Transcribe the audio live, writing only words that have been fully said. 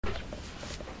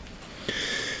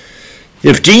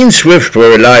If Dean Swift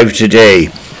were alive today,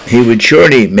 he would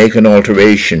surely make an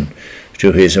alteration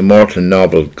to his immortal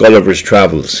novel Gulliver's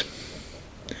Travels.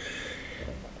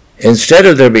 Instead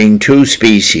of there being two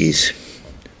species,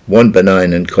 one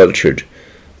benign and cultured,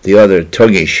 the other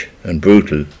thuggish and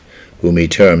brutal, whom he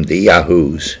termed the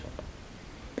Yahoos,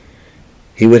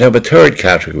 he would have a third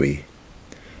category,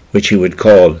 which he would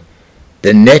call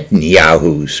the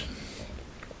Netanyahoos.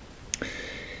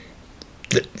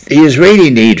 The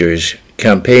Israeli leaders'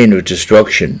 campaign of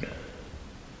destruction,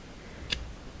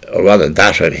 or rather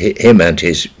that of him and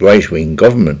his right-wing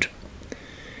government,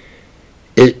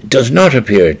 it does not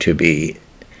appear to be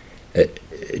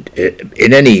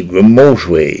in any remote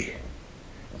way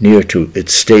near to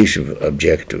its stated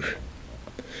objective,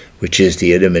 which is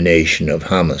the elimination of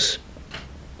Hamas.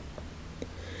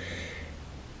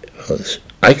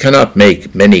 I cannot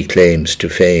make many claims to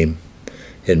fame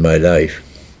in my life,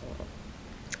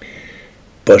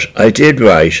 but I did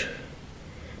write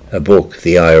a book,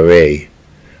 The IRA,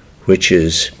 which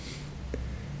is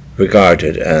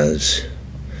regarded as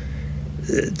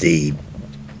the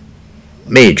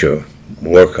major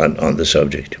work on the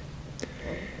subject.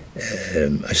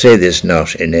 I say this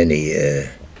not in any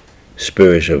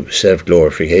spirit of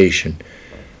self-glorification,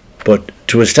 but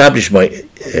to establish my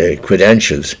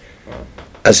credentials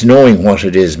as knowing what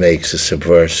it is makes us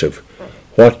subversive,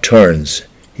 what turns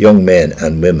young men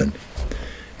and women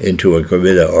into a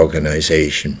guerrilla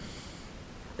organisation.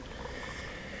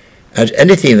 And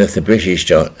anything that the British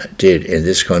did in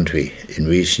this country in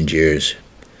recent years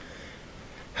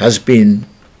has been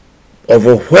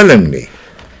overwhelmingly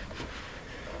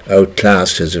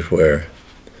outclassed, as it were,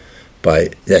 by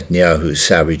Netanyahu's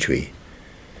savagery.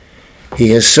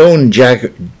 He has sown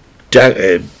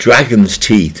dragon's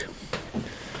teeth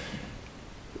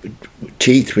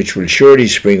which will surely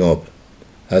spring up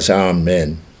as armed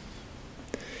men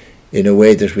in a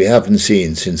way that we haven't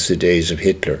seen since the days of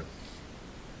Hitler.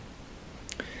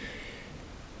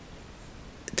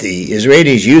 The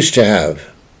Israelis used to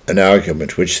have an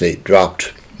argument which they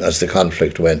dropped as the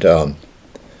conflict went on.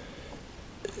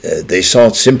 They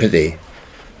sought sympathy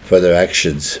for their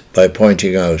actions by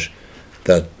pointing out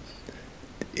that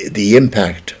the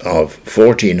impact of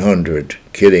 1,400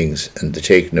 killings and the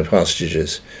taking of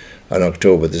hostages on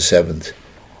October the 7th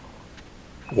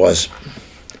was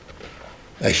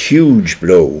a huge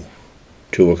blow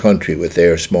to a country with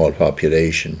their small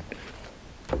population,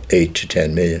 8 to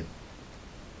 10 million.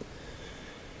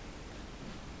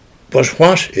 But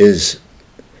what is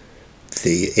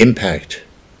the impact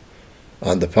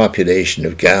on the population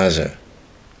of Gaza,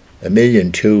 1.2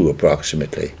 million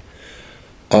approximately,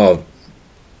 of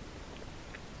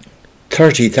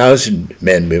 30,000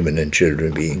 men, women and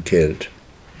children being killed?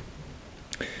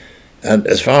 And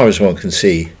as far as one can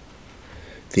see,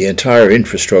 the entire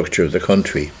infrastructure of the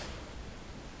country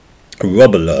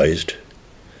rubbleized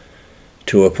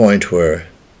to a point where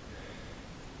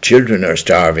children are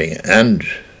starving and,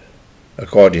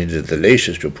 according to the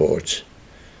latest reports,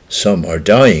 some are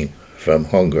dying from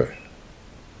hunger.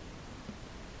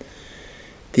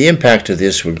 The impact of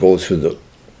this will go through the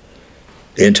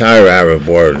entire Arab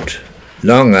world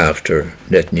long after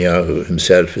Netanyahu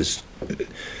himself is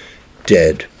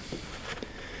dead.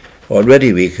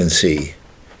 Already we can see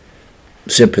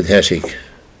sympathetic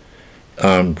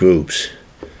armed groups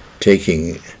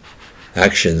taking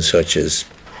actions such as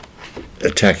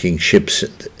attacking ships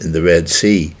in the Red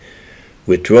Sea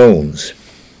with drones.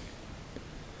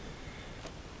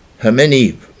 How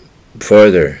many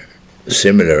further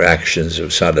similar actions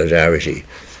of solidarity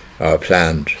are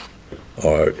planned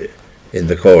or in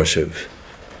the course of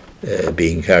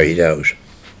being carried out?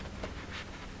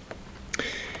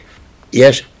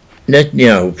 Yet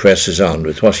Netanyahu presses on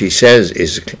with what he says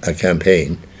is a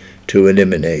campaign to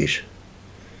eliminate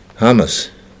Hamas.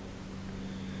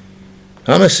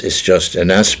 Hamas is just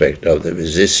an aspect of the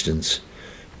resistance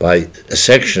by a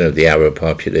section of the Arab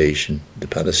population, the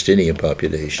Palestinian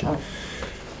population,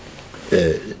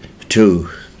 to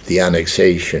the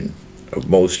annexation of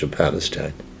most of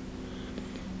Palestine.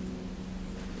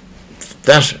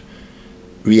 That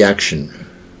reaction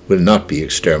will not be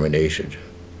exterminated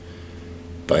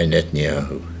by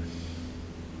Netanyahu.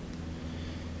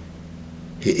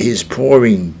 He is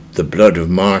pouring the blood of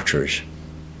martyrs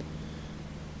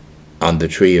on the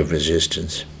tree of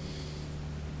resistance.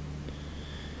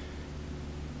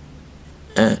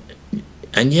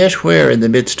 And yet where in the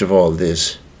midst of all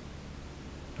this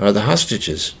are the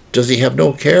hostages? Does he have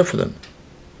no care for them?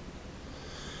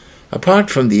 Apart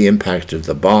from the impact of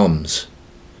the bombs,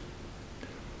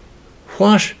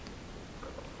 what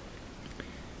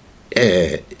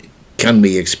can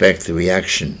we expect the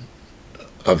reaction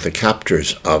of the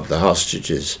captors of the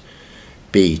hostages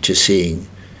be to seeing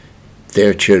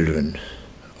their children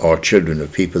or children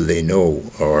of people they know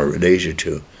or are related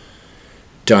to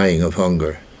dying of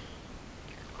hunger?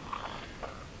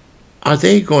 Are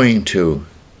they going to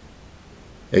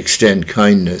extend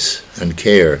kindness and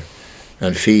care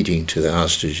and feeding to the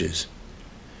hostages?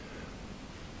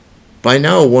 By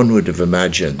now one would have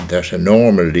imagined that a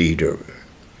normal leader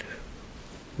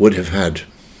would have had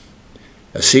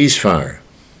a ceasefire,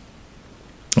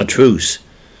 a truce,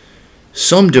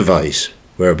 some device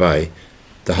whereby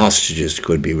the hostages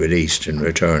could be released and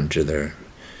returned to their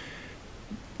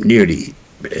nearly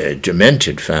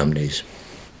demented families.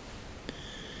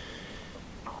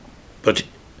 But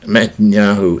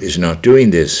Netanyahu is not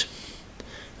doing this,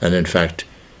 and in fact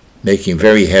making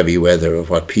very heavy weather of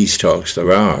what peace talks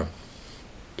there are,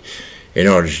 in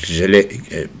order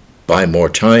to buy more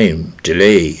time,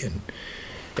 delay, and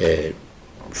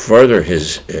further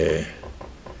his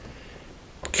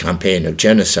campaign of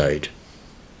genocide.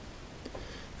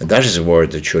 And that is a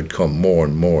word that should come more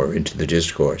and more into the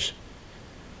discourse.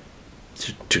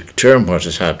 To term what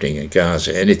is happening in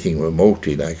Gaza anything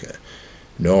remotely like a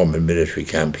normal military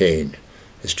campaign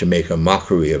is to make a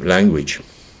mockery of language.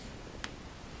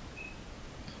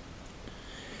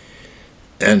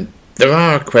 And there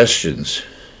are questions,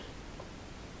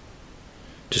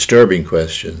 disturbing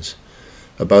questions,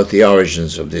 about the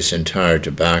origins of this entire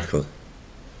debacle,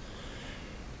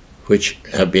 which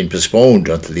have been postponed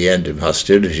until the end of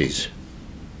hostilities,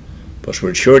 but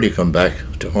will surely come back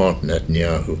to haunt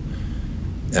Netanyahu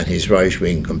and his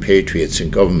right-wing compatriots in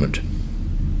government.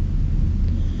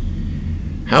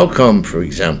 How come, for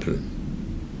example,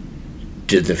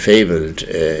 did the fabled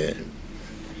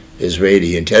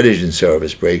Israeli intelligence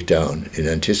service break down in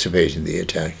anticipating the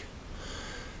attack?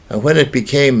 And when it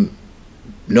became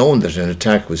known that an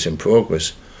attack was in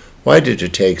progress, why did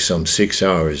it take some 6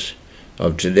 hours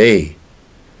of delay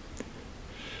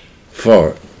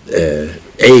for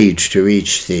aid to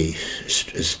reach the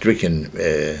stricken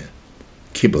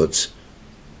kibbutz?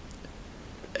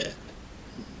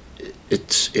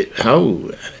 How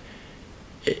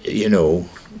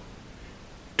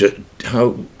the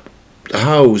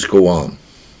hows go on,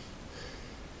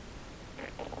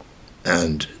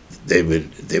 and they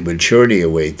will surely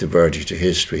await the verdict of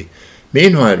history.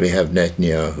 Meanwhile, we have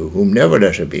Netanyahu, whom never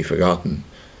let it be forgotten,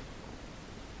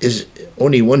 is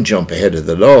only one jump ahead of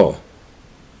the law.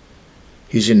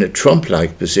 He's in a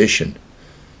Trump-like position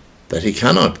that he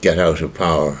cannot get out of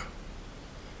power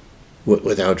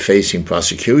without facing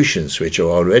prosecutions, which are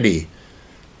already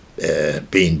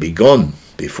being begun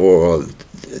before all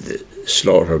the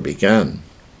slaughter began.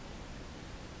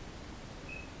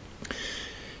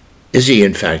 Is he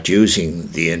in fact using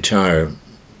the entire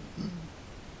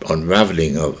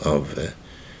unravelling of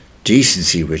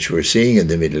decency which we're seeing in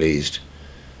the Middle East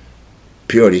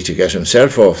purely to get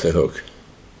himself off the hook?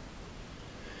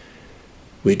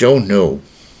 We don't know,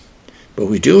 but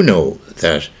we do know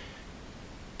that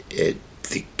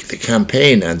the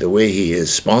campaign and the way he is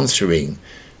sponsoring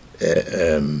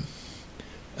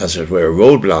as it were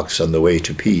roadblocks on the way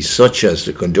to peace, such as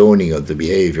the condoning of the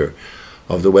behaviour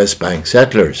of the West Bank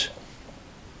settlers,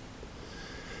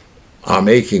 are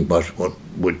making what one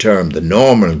would term the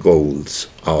normal goals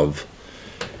of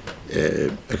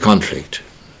a conflict,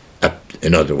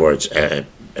 in other words, a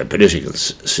political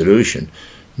solution,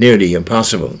 nearly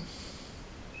impossible.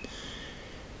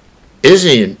 Is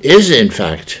in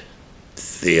fact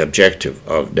the objective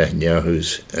of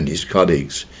Netanyahu's and his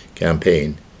colleagues'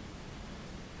 campaign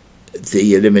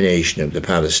the elimination of the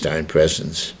Palestine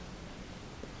presence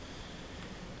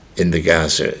in the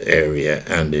Gaza area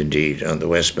and indeed on the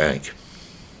West Bank?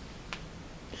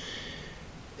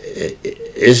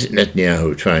 Is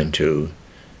Netanyahu trying to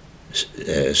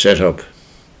set up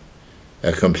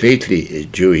a completely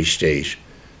Jewish state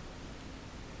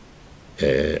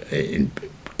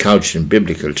couched in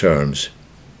biblical terms,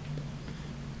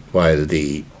 while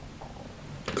the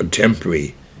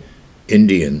contemporary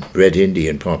Red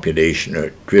Indian population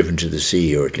are driven to the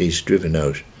sea, or at least driven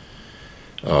out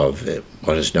of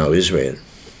what is now Israel?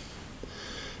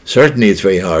 Certainly it's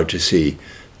very hard to see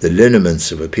the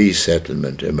lineaments of a peace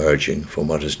settlement emerging from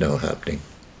what is now happening.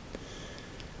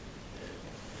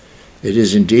 It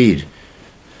is indeed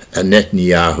a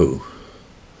Netanyahu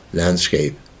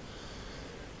landscape,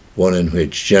 one in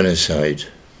which genocide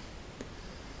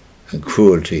and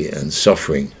cruelty and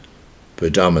suffering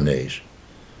predominate.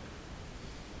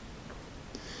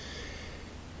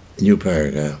 A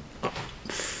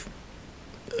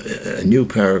new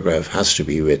paragraph has to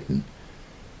be written,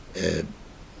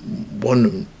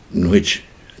 one in which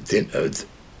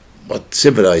what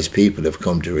civilized people have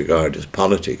come to regard as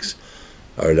politics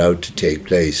are allowed to take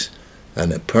place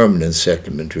and a permanent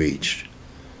settlement reached.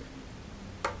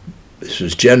 This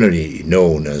was generally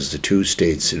known as the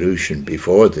two-state solution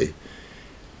before the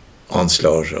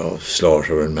onslaught of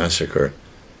slaughter and massacre,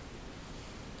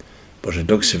 but it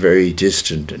looks a very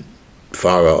distant and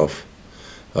far-off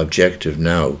objective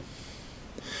now.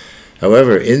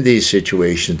 However, in these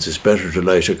situations it's better to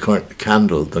light a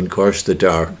candle than curse the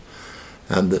dark,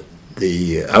 and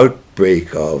the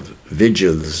outbreak of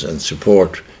vigils and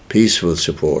support, peaceful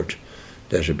support,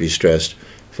 let it be stressed,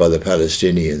 for the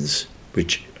Palestinians,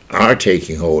 which are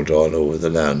taking hold all over the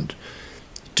land,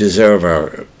 deserve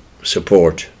our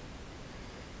support.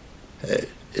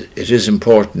 It is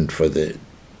important for the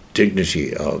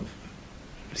dignity of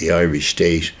the Irish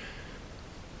state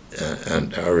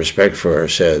and our respect for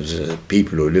ourselves as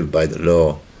people who live by the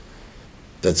law,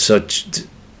 that such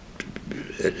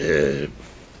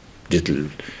little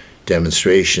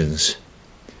demonstrations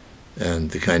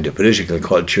and the kind of political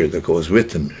culture that goes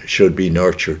with them should be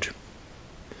nurtured.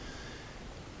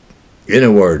 In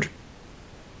a word,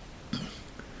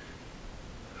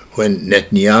 when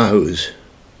Netanyahu's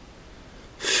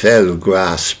fell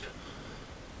grasp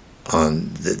on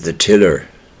the tiller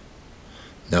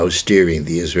now steering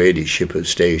the Israeli ship of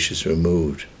state is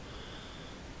removed,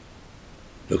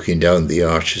 looking down the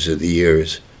arches of the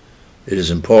years, it is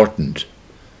important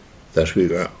that we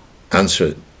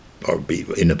answer, or be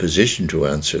in a position to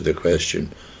answer the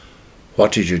question,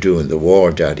 what did you do in the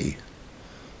war, Daddy?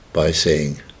 By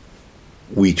saying,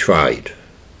 we tried.